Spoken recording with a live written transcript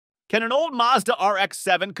Can an old Mazda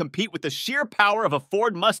RX7 compete with the sheer power of a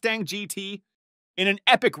Ford Mustang GT in an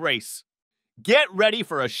epic race? Get ready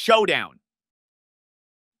for a showdown.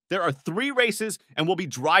 There are 3 races and we'll be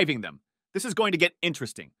driving them. This is going to get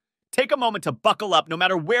interesting. Take a moment to buckle up no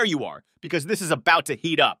matter where you are, because this is about to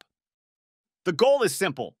heat up. The goal is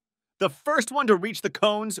simple. The first one to reach the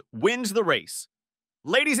cones wins the race.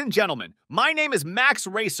 Ladies and gentlemen, my name is Max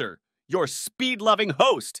Racer, your speed-loving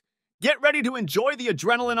host. Get ready to enjoy the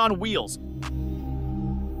adrenaline on wheels.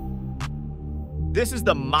 This is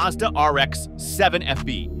the Mazda RX7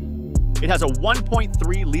 FB. It has a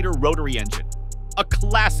 1.3-liter rotary engine, a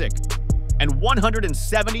classic, and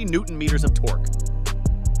 170 Newton-meters of torque.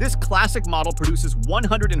 This classic model produces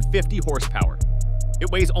 150 horsepower. It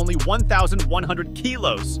weighs only 1,100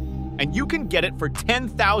 kilos, and you can get it for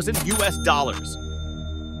 $10,000 US.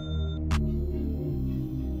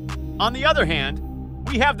 On the other hand,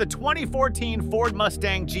 we have the 2014 Ford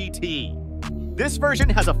Mustang GT. This version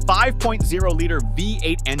has a 5.0-liter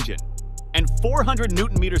V8 engine and 400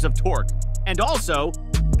 Newton-meters of torque, and also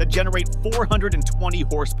that generate 420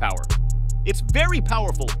 horsepower. It's very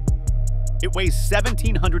powerful. It weighs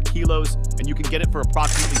 1,700 kilos, and you can get it for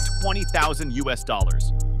approximately $20,000 US.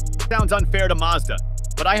 Sounds unfair to Mazda,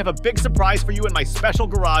 but I have a big surprise for you in my special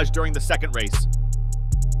garage during the second race.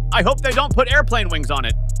 I hope they don't put airplane wings on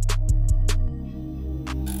it.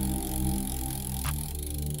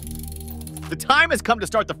 The time has come to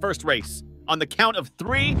start the first race. On the count of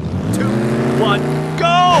 3, 2, 1,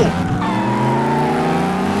 go!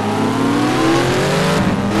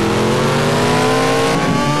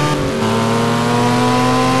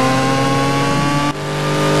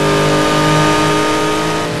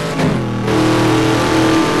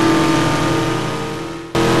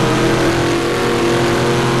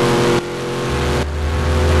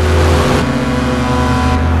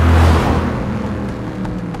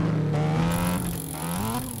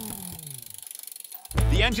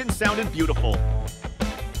 The engine sounded beautiful.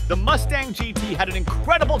 The Mustang GT had an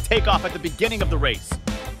incredible takeoff at the beginning of the race.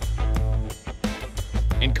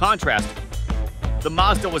 In contrast, the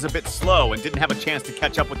Mazda was a bit slow and didn't have a chance to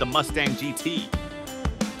catch up with the Mustang GT.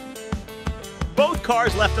 Both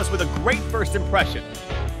cars left us with a great first impression.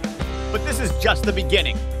 But this is just the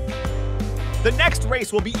beginning. The next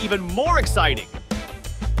race will be even more exciting.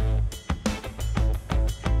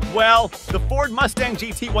 Well, the Ford Mustang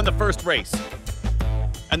GT won the first race,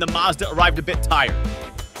 and the Mazda arrived a bit tired.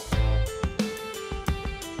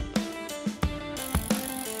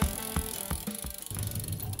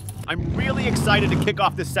 I'm really excited to kick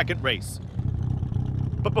off this second race.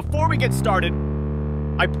 But before we get started,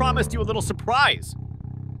 I promised you a little surprise.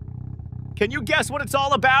 Can you guess what it's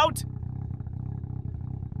all about?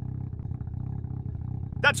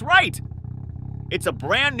 That's right! It's a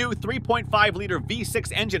brand new 3.5-liter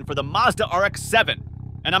V6 engine for the Mazda RX7.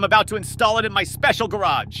 And I'm about to install it in my special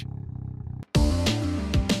garage.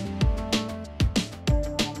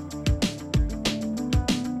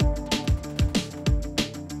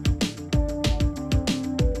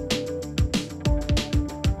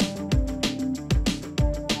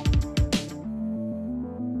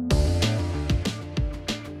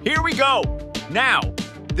 Here we go! Now,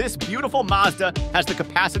 this beautiful Mazda has the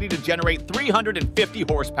capacity to generate 350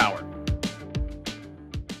 horsepower.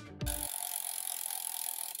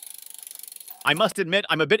 I must admit,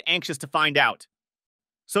 I'm a bit anxious to find out.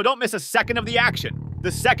 So don't miss a second of the action.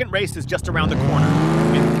 The second race is just around the corner.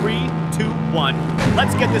 In 3, 2, 1,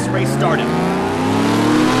 let's get this race started.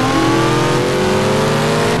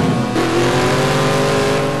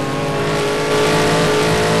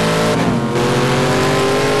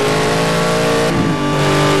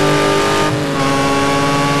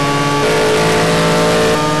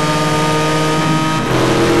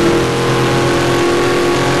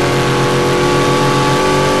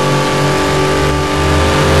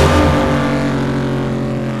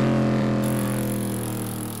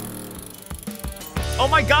 Oh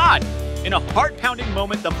my God! In a heart-pounding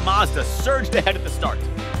moment, the Mazda surged ahead at the start,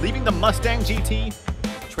 leaving the Mustang GT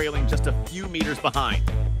trailing just a few meters behind.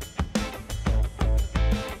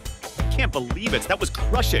 I can't believe it, that was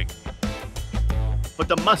crushing. But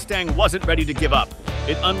the Mustang wasn't ready to give up.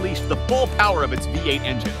 It unleashed the full power of its V8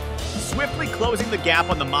 engine, swiftly closing the gap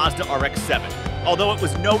on the Mazda RX7. Although it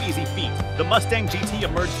was no easy feat, the Mustang GT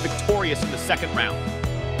emerged victorious in the second round.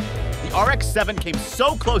 The RX7 came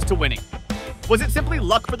so close to winning. Was it simply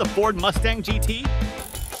luck for the Ford Mustang GT?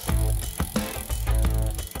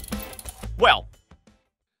 Well,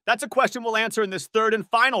 that's a question we'll answer in this third and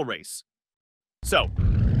final race. So,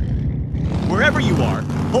 wherever you are,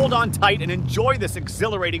 hold on tight and enjoy this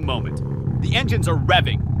exhilarating moment. The engines are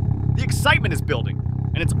revving. The excitement is building.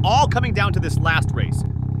 and it's all coming down to this last race.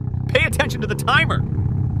 Pay attention to the timer.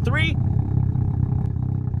 3,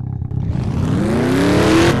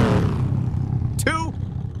 2,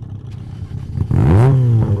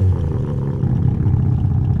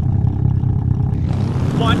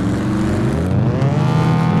 1.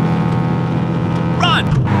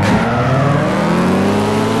 Run!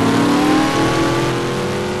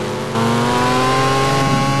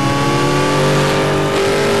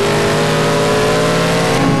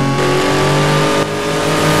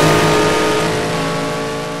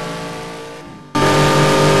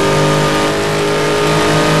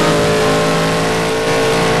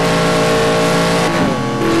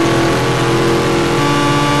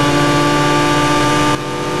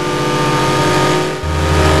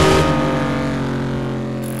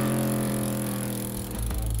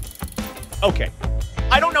 Okay,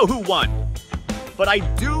 I don't know who won, but I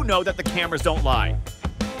do know that the cameras don't lie.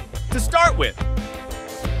 To start with,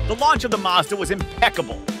 the launch of the Mazda was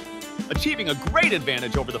impeccable, achieving a great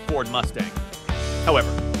advantage over the Ford Mustang. However,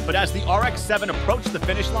 as the RX7 approached the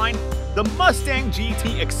finish line, the Mustang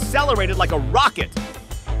GT accelerated like a rocket.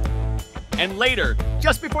 And later,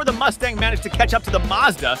 just before the Mustang managed to catch up to the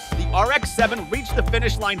Mazda, the RX7 reached the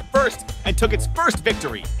finish line first and took its first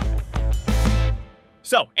victory.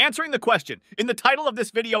 So, answering the question, in the title of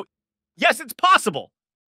this video, yes, it's possible!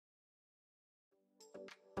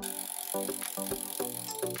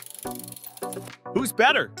 Who's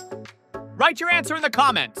better? Write your answer in the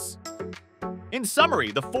comments! In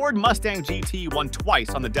summary, the Ford Mustang GT won twice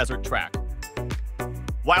on the desert track,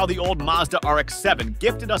 while the old Mazda RX7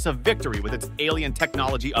 gifted us a victory with its alien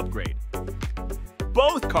technology upgrade.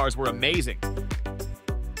 Both cars were amazing.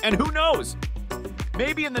 And who knows?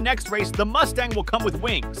 Maybe in the next race, the Mustang will come with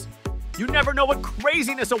wings. You never know what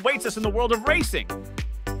craziness awaits us in the world of racing.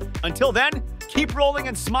 Until then, keep rolling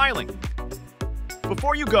and smiling.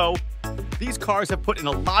 Before you go, these cars have put in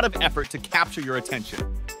a lot of effort to capture your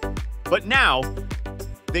attention. But now,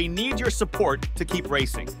 they need your support to keep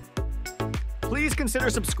racing. Please consider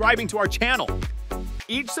subscribing to our channel.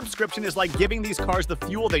 Each subscription is like giving these cars the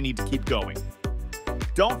fuel they need to keep going.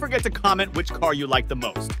 Don't forget to comment which car you like the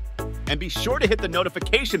most. And be sure to hit the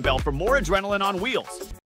notification bell for more adrenaline on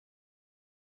wheels.